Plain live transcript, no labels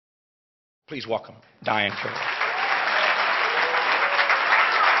Please welcome Diahann Carroll.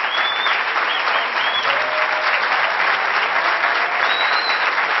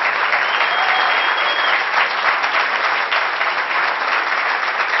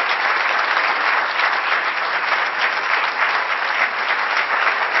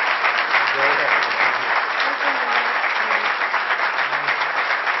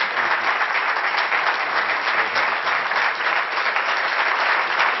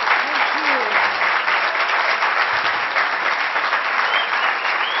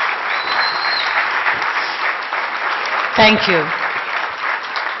 Thank you.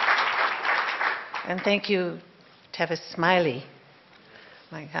 And thank you, Tavis Smiley.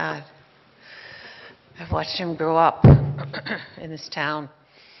 My God. I've watched him grow up in this town.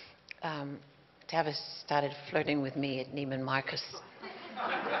 Tavis started flirting with me at Neiman Marcus.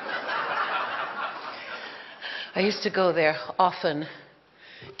 I used to go there often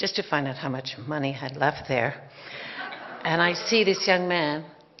just to find out how much money I had left there. And I see this young man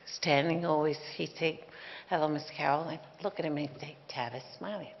standing always, he'd say, "Hello, Miss Carroll." I look at him and he'd say, "Tavis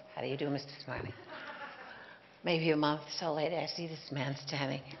Smiley. How do you do, Mr. Smiley?" Maybe a month or so later, I see this man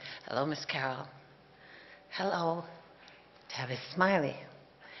standing. "Hello, Miss Carroll." "Hello, Tavis Smiley."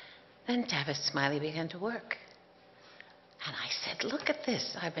 Then Tavis Smiley began to work. And I said, "Look at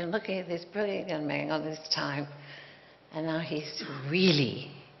this. I've been looking at this brilliant young man all this time. And now he's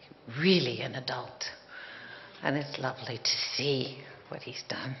really, really an adult. And it's lovely to see what he's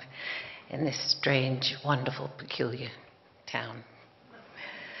done in this strange, wonderful, peculiar town."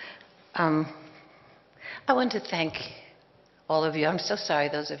 I want to thank all of you. I'm so sorry,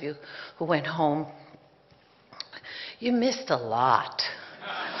 those of you who went home. You missed a lot.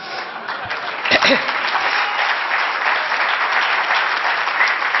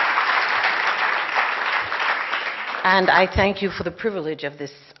 And I thank you for the privilege of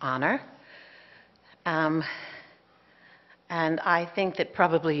this honor. And I think that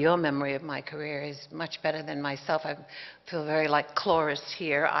probably your memory of my career is much better than myself. I feel very like Cloris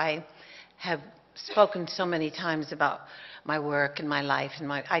here. I have spoken so many times about my work and my life,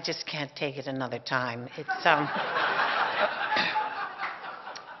 and I just can't take it another time.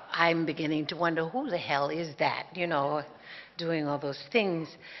 I'm beginning to wonder, who the hell is that, you know, doing all those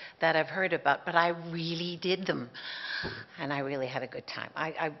things that I've heard about, but I really did them. And I really had a good time.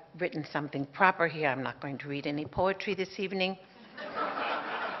 I've written something proper here. I'm not going to read any poetry this evening.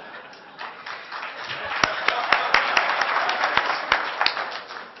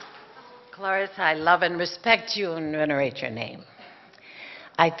 Cloris, I love and respect you and venerate your name.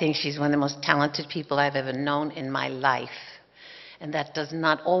 I think she's one of the most talented people I've ever known in my life. And that does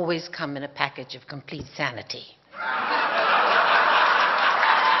not always come in a package of complete sanity.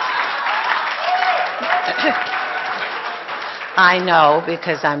 I know,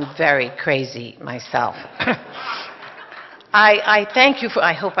 because I'm very crazy myself. I thank you for,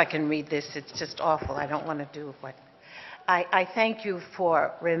 I hope I can read this, it's just awful, I don't want to do what. I thank you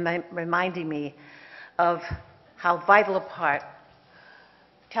for reminding me of how vital a part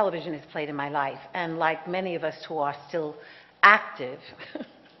television has played in my life. And like many of us who are still active,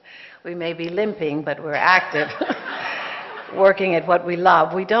 we may be limping, but we're active, working at what we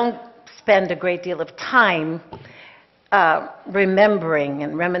love. We don't spend a great deal of time remembering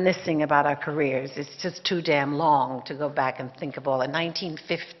and reminiscing about our careers. It's just too damn long to go back and think of all. In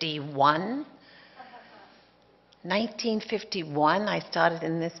 1951, I started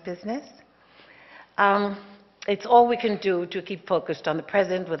in this business. It's all we can do to keep focused on the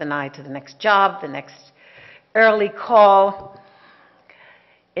present with an eye to the next job, the next early call.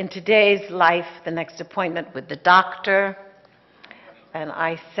 In today's life, the next appointment with the doctor. And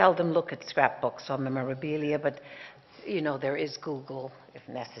I seldom look at scrapbooks or memorabilia, but you know, there is Google if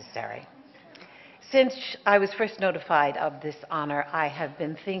necessary. Since I was first notified of this honor, I have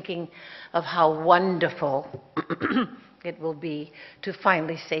been thinking of how wonderful it will be to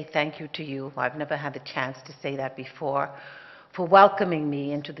finally say thank you to you. I've never had the chance to say that before, for welcoming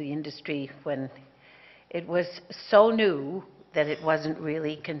me into the industry when it was so new that it wasn't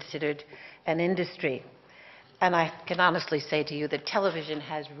really considered an industry. And I can honestly say to you that television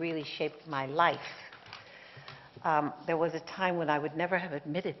has really shaped my life. There was a time when I would never have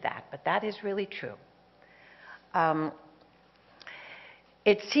admitted that, but that is really true.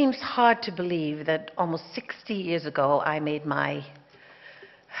 It seems hard to believe that almost 60 years ago, I made my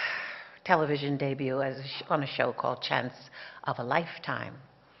television debut on a show called Chance of a Lifetime.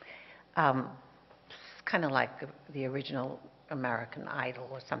 It's kind of like the original American Idol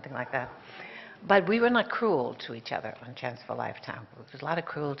or something like that. But we were not cruel to each other on Chance of a Lifetime. There's a lot of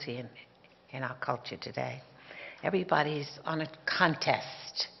cruelty in our culture today. Everybody's on a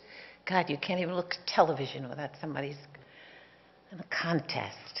contest God, you can't even look at television without somebody's in a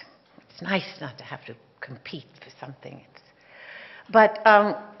contest. It's nice not to have to compete for something. But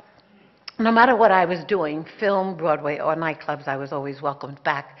no matter what I was doing, film, Broadway, or nightclubs, I was always welcomed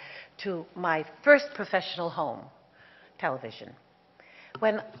back to my first professional home, television.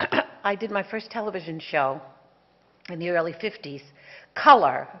 When I did my first television show in the early 50s,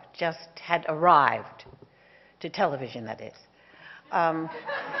 color just had arrived to television, that is.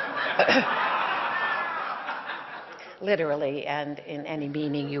 Literally, and in any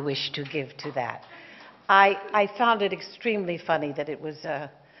meaning you wish to give to that. I found it extremely funny that it was a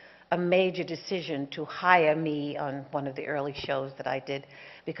major decision to hire me on one of the early shows that I did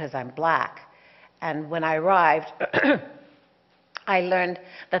because I'm black. And when I arrived, I learned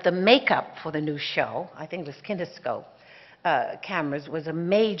that the makeup for the new show, I think it was kinescope cameras, was a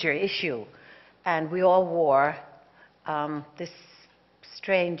major issue. And we all wore this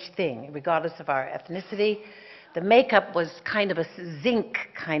strange thing, regardless of our ethnicity. The makeup was kind of a zinc,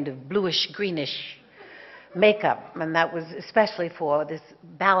 kind of bluish-greenish makeup, and that was especially for this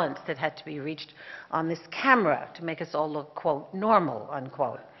balance that had to be reached on this camera to make us all look, quote, normal,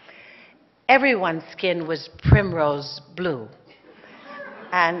 unquote. Everyone's skin was primrose blue.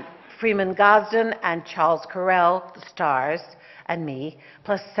 And Freeman Gosden and Charles Correll, the stars, and me,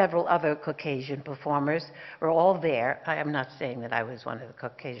 plus several other Caucasian performers, were all there. I am not saying that I was one of the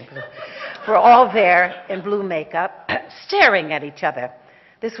Caucasian performers. We're all there in blue makeup, staring at each other.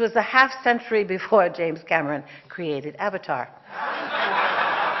 This was a half-century before James Cameron created Avatar.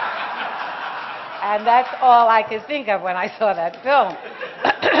 And that's all I could think of when I saw that film.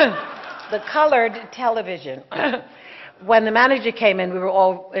 The colored television. When the manager came in, we were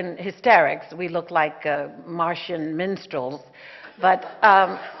all in hysterics. We looked like Martian minstrels. But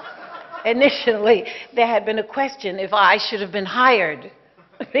initially, there had been a question if I should have been hired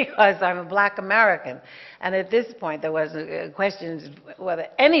because I'm a black American. And at this point, there was a question whether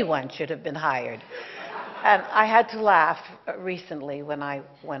anyone should have been hired. And I had to laugh recently when I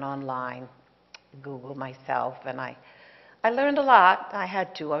went online, Googled myself, and I learned a lot. I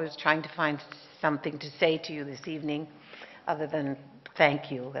had to. I was trying to find something to say to you this evening other than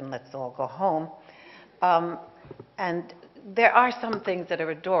thank you and let's all go home. And there are some things that are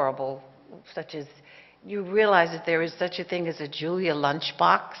adorable, such as you realize that there is such a thing as a Julia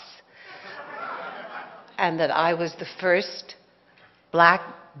lunchbox, and that I was the first black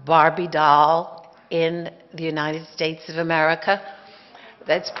Barbie doll in the United States of America.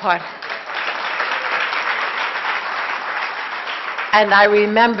 That's part. And I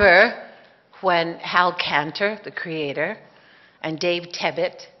remember when Hal Cantor, the creator, and Dave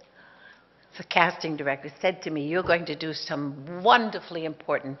Tebbutt, the casting director, said to me, "You're going to do some wonderfully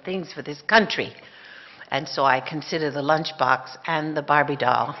important things for this country." And so I consider the lunchbox and the Barbie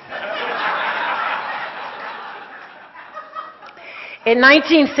doll. In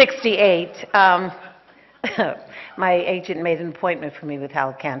 1968, my agent made an appointment for me with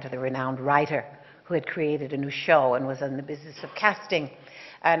Hal Cantor, the renowned writer who had created a new show and was in the business of casting.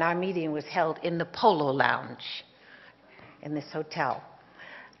 And our meeting was held in the Polo Lounge in this hotel.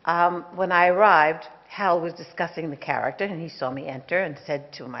 When I arrived, Hal was discussing the character, and he saw me enter and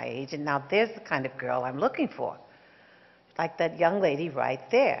said to my agent, "Now there's the kind of girl I'm looking for. Like that young lady right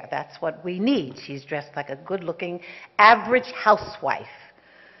there. That's what we need. She's dressed like a good-looking, average housewife."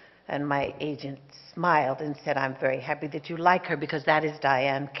 And my agent smiled and said, "I'm very happy that you like her because that is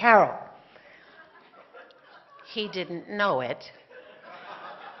Diahann Carroll." He didn't know it.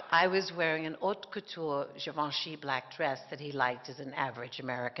 I was wearing an haute couture Givenchy black dress that he liked as an average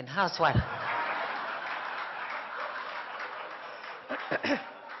American housewife.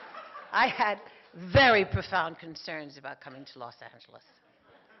 I had very profound concerns about coming to Los Angeles.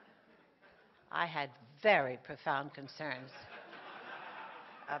 I had very profound concerns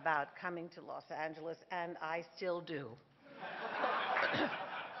about coming to Los Angeles, and I still do.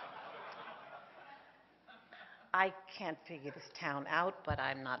 I can't figure this town out, but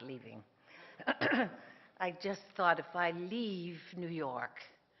I'm not leaving. I just thought if I leave New York,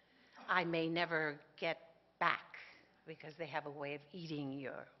 I may never get back because they have a way of eating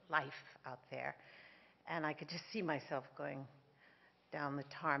your life out there. And I could just see myself going down the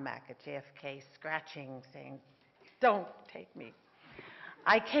tarmac at JFK, scratching, saying, "Don't take me."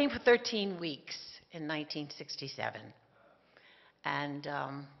 I came for 13 weeks in 1967. And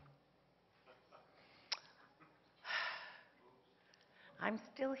I'm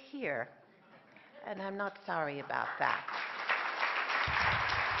still here, and I'm not sorry about that.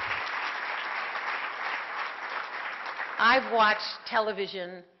 I've watched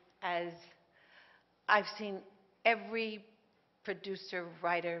television as I've seen every producer,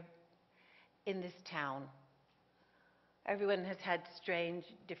 writer, in this town, everyone has had strange,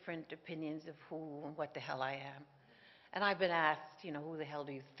 different opinions of who and what the hell I am. And I've been asked, who the hell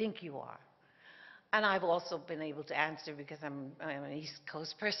do you think you are? And I've also been able to answer because I'm an East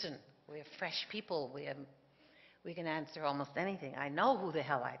Coast person. We're fresh people. We can answer almost anything. I know who the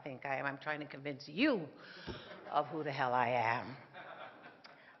hell I think I am. I'm trying to convince you of who the hell I am.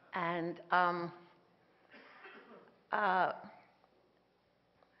 And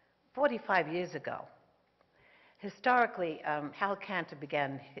 45 years ago, historically, Hal Cantor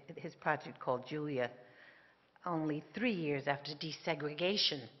began his project called Julia only 3 years after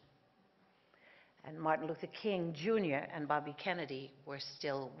desegregation. And Martin Luther King Jr. and Bobby Kennedy were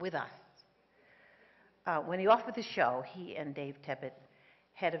still with us. When he offered the show, he and Dave Tebbett,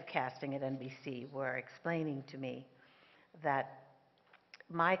 head of casting at NBC, were explaining to me that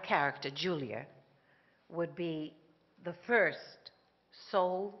my character, Julia, would be the first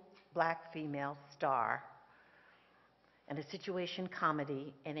sole black female star in a situation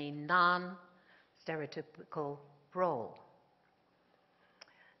comedy in a non-stereotypical role.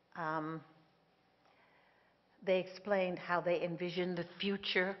 They explained how they envisioned the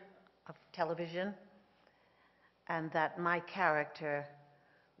future of television and that my character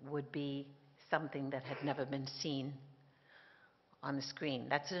would be something that had never been seen on the screen.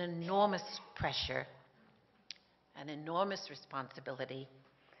 That's an enormous pressure, an enormous responsibility,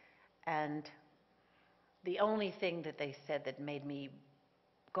 and the only thing that they said that made me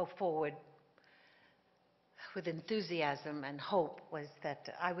go forward with enthusiasm and hope was that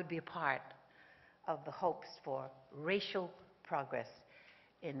I would be a part of the hopes for racial progress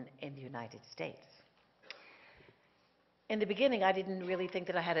in the United States. In the beginning, I didn't really think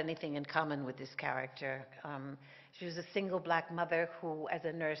that I had anything in common with this character. She was a single black mother who, as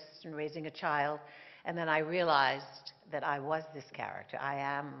a nurse and raising a child, and then I realized that I was this character.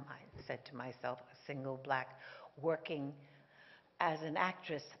 I said to myself, a single black working as an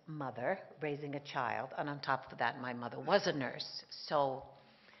actress mother, raising a child, and on top of that, my mother was a nurse. So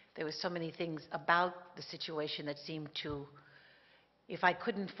there were so many things about the situation that seemed to, if I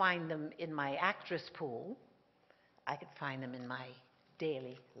couldn't find them in my actress pool, I could find them in my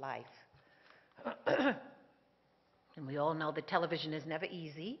daily life. And we all know that television is never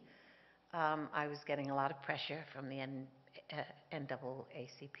easy. I was getting a lot of pressure from the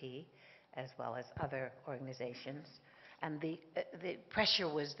NAACP as well as other organizations. And the pressure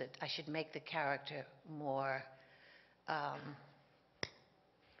was that I should make the character more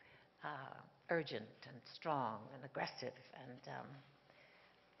urgent and strong and aggressive. And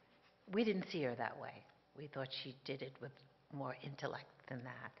we didn't see her that way. We thought she did it with more intellect than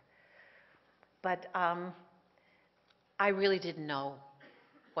that. But I really didn't know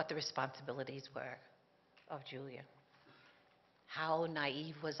what the responsibilities were of Julia. How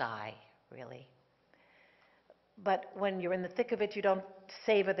naive was I, really? But when you're in the thick of it, you don't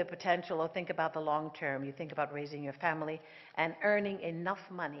savor the potential or think about the long term. You think about raising your family and earning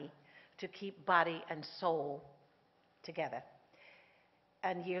enough money to keep body and soul together.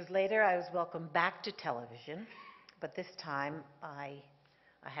 And years later, I was welcomed back to television, but this time I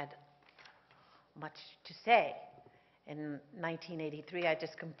had much to say. In 1983, I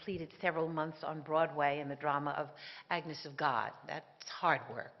just completed several months on Broadway in the drama of Agnes of God. That's hard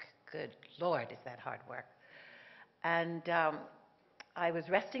work. Good Lord, is that hard work. And I was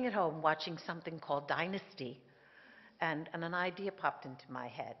resting at home watching something called Dynasty, and an idea popped into my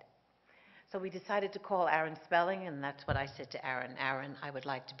head. So we decided to call Aaron Spelling, and that's what I said to Aaron. Aaron, I would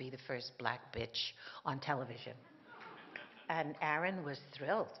like to be the first black bitch on television. And Aaron was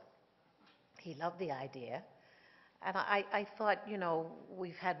thrilled. He loved the idea. And I thought,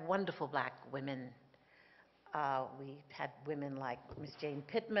 we've had wonderful black women. We had women like Miss Jane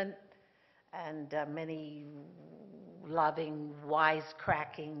Pittman and many loving,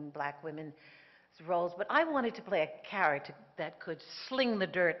 wisecracking black women's roles. But I wanted to play a character that could sling the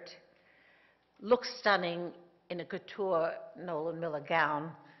dirt, look stunning in a couture Nolan Miller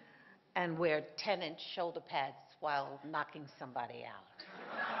gown, and wear 10-inch shoulder pads while knocking somebody out.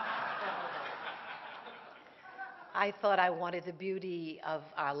 I thought I wanted the beauty of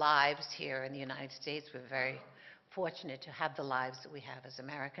our lives here in the United States. We're very fortunate to have the lives that we have as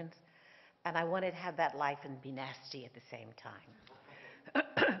Americans. And I wanted to have that life and be nasty at the same time.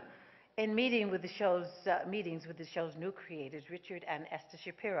 In meetings with the show's new creators, Richard and Esther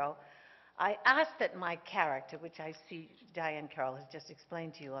Shapiro, I asked that my character, which I see Diahann Carroll has just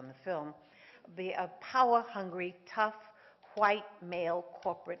explained to you on the film, be a power-hungry, tough, white male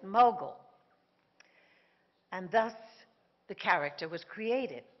corporate mogul. And thus, the character was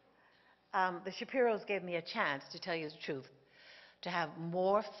created. The Shapiros gave me a chance, to tell you the truth, to have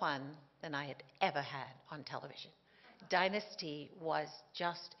more fun than I had ever had on television. Dynasty was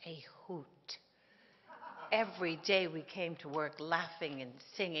just a hoot. Every day we came to work laughing and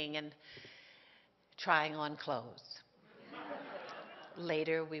singing and trying on clothes.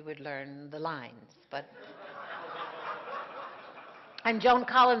 Later we would learn the lines, and Joan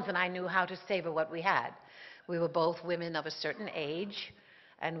Collins and I knew how to savor what we had. We were both women of a certain age,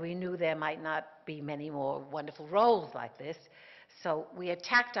 and we knew there might not be many more wonderful roles like this, so we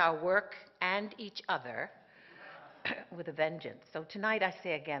attacked our work and each other with a vengeance. So tonight I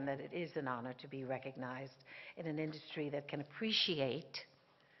say again that it is an honor to be recognized in an industry that can appreciate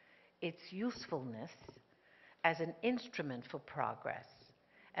its usefulness as an instrument for progress,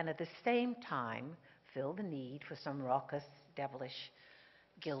 and at the same time fill the need for some raucous, devilish,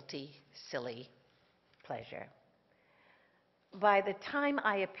 guilty, silly pleasure. By the time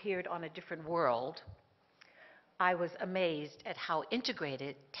I appeared on A Different World, I was amazed at how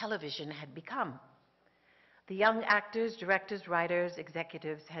integrated television had become. The young actors, directors, writers,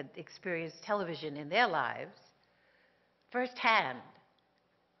 executives had experienced television in their lives firsthand.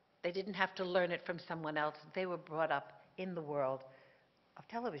 They didn't have to learn it from someone else. They were brought up in the world of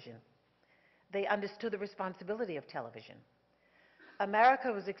television. They understood the responsibility of television.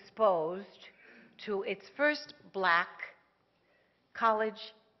 America was exposed to its first black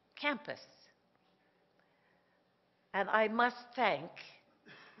college campus. And I must thank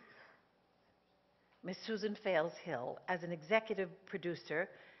Miss Susan Fales Hill as an executive producer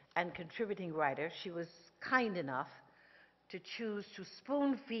and contributing writer. She was kind enough to choose to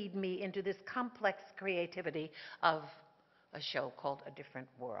spoon-feed me into this complex creativity of a show called A Different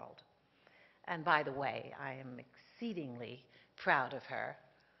World. And by the way, I am exceedingly proud of her,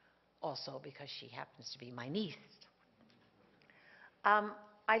 also because she happens to be my niece.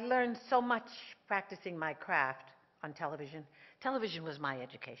 I learned so much practicing my craft on television. Television was my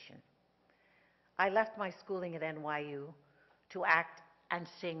education. I left my schooling at NYU to act and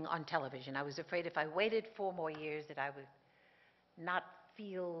sing on television. I was afraid if I waited 4 more years that I would not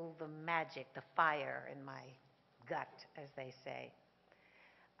feel the magic, the fire in my gut, as they say.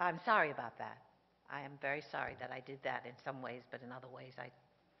 I'm sorry about that. I am very sorry that I did that in some ways, but in other ways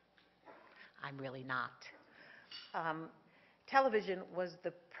I'm really not. Television was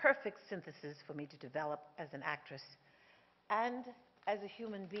the perfect synthesis for me to develop as an actress and as a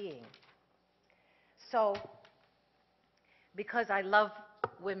human being. So, because I love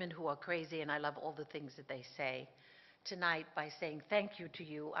women who are crazy and I love all the things that they say, tonight, by saying thank you to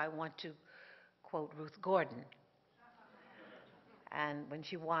you, I want to quote Ruth Gordon. And when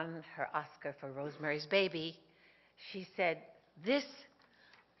she won her Oscar for Rosemary's Baby, she said, "This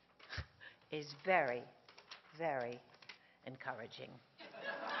is very, very encouraging."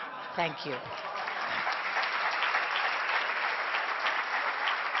 Thank you.